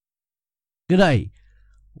G'day,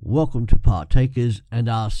 welcome to Partakers and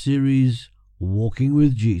our series, Walking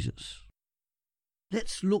with Jesus.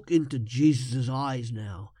 Let's look into Jesus' eyes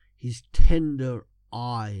now, his tender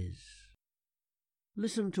eyes.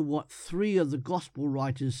 Listen to what 3 of the Gospel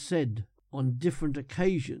writers said on different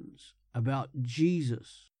occasions about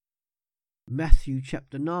Jesus. Matthew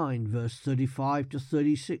chapter 9, verse 35 to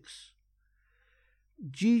 36.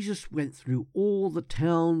 Jesus went through all the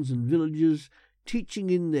towns and villages, teaching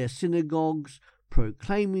in their synagogues,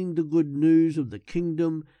 proclaiming the good news of the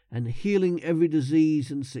kingdom, and healing every disease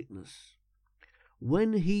and sickness.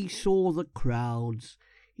 When he saw the crowds,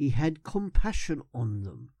 he had compassion on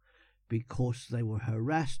them, because they were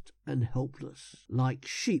harassed and helpless, like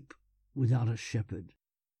sheep without a shepherd.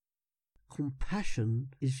 Compassion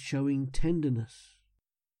is showing tenderness.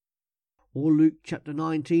 Or Luke chapter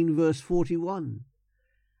 19, verse 41.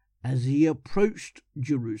 As he approached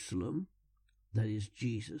Jerusalem, that is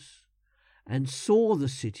Jesus, and saw the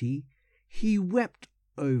city, he wept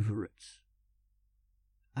over it.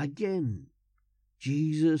 Again,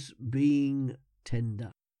 Jesus being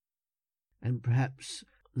tender. And perhaps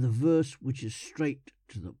the verse which is straight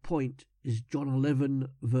to the point is John 11,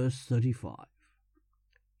 verse 35.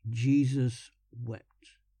 Jesus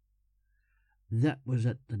wept. That was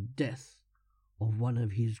at the death of one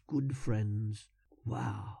of his good friends.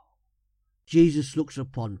 Wow. Jesus looks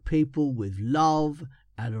upon people with love,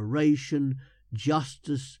 adoration,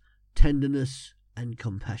 justice, tenderness, and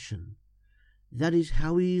compassion. That is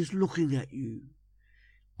how he is looking at you.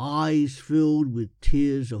 Eyes filled with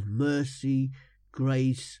tears of mercy,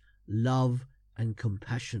 grace, love, and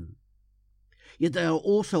compassion. Yet there are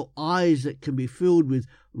also eyes that can be filled with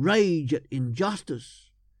rage at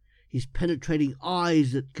injustice. His penetrating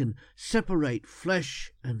eyes that can separate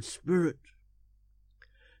flesh and spirit.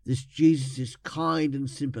 This Jesus is kind and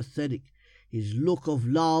sympathetic. His look of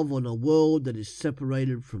love on a world that is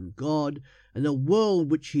separated from God, and a world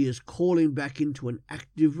which he is calling back into an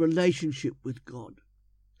active relationship with God.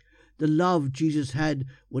 The love Jesus had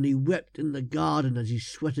when he wept in the garden as he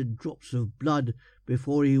sweated drops of blood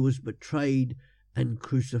before he was betrayed and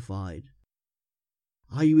crucified.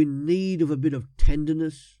 Are you in need of a bit of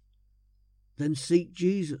tenderness? Then seek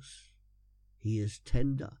Jesus. He is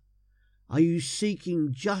tender. Are you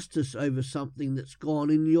seeking justice over something that's gone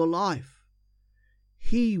in your life?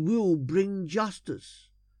 He will bring justice.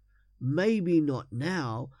 Maybe not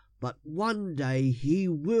now, but one day he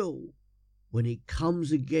will, when he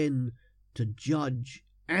comes again to judge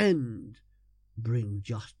and bring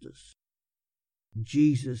justice.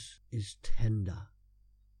 Jesus is tender.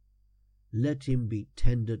 Let him be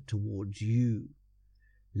tender towards you.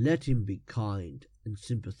 Let him be kind and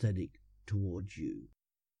sympathetic towards you.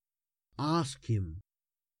 Ask him.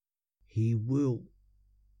 He will,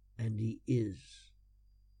 and he is.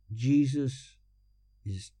 Jesus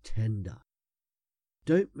is tender.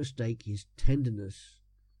 Don't mistake his tenderness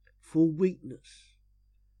for weakness,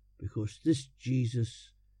 because this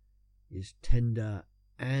Jesus is tender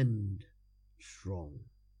and strong.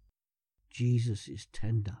 Jesus is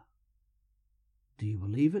tender. Do you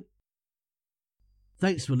believe it?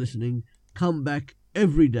 Thanks for listening. Come back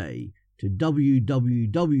every day to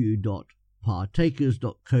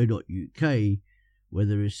www.partakers.co.uk, where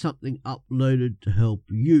there is something uploaded to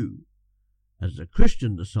help you as a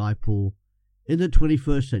Christian disciple in the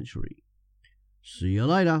 21st century. See you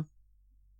later.